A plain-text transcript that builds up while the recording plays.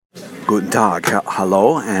Guten Tag,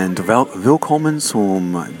 hallo and willkommen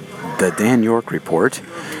zum The Dan York Report.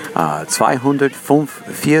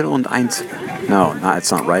 204 und 1. No,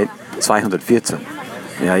 it's not right. 214.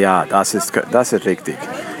 Ja, das ist richtig.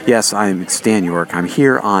 Yes, it's Dan York. I'm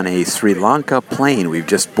here on a Sri Lanka plane. We've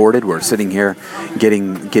just boarded. We're sitting here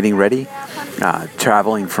getting ready,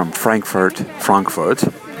 traveling from Frankfurt,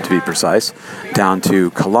 to be precise, down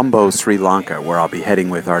to Colombo, Sri Lanka, where I'll be heading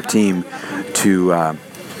with our team to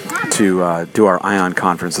do our ION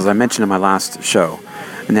conference, as I mentioned in my last show.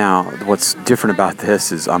 Now, what's different about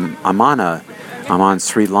this is I'm on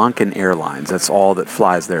Sri Lankan Airlines. That's all that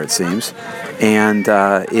flies there, it seems, and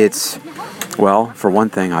for one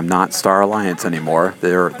thing, I'm not Star Alliance anymore.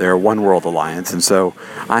 They're One World Alliance, and so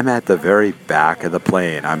I'm at the very back of the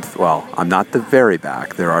plane. I'm not the very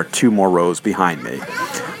back. There are two more rows behind me,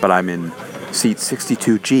 but I'm in seat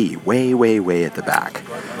 62G, way at the back.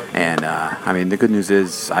 And the good news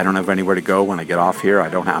is I don't have anywhere to go when I get off here.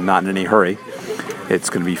 I'm not in any hurry. It's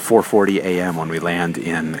going to be 4:40 a.m. when we land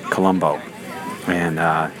in Colombo, and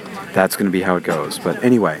that's going to be how it goes. But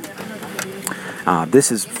anyway.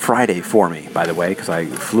 This is Friday for me, by the way, because I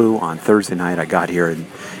flew on Thursday night. I got here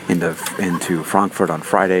into Frankfurt on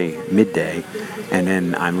Friday midday, and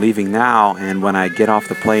then I'm leaving now, and when I get off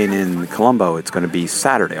the plane in Colombo, it's going to be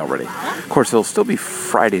Saturday already. Of course, it'll still be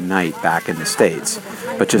Friday night back in the States,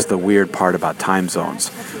 but just the weird part about time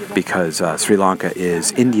zones, because Sri Lanka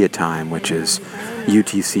is India time, which is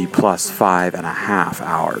UTC plus 5.5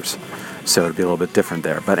 hours. So it'll be a little bit different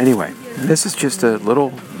there. But anyway, this is just a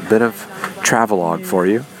little bit of travelogue for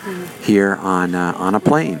you here on a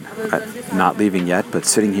plane. Not leaving yet, but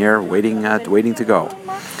sitting here waiting to go.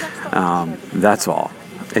 That's all.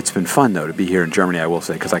 It's been fun, though, to be here in Germany, I will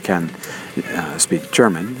say, because I can speak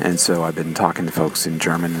German, and so I've been talking to folks in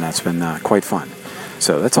German, and that's been quite fun.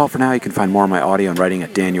 So that's all for now. You can find more of my audio and writing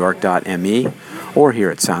at danyork.me or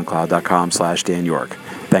here at soundcloud.com/danyork.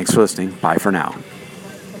 Thanks for listening. Bye for now.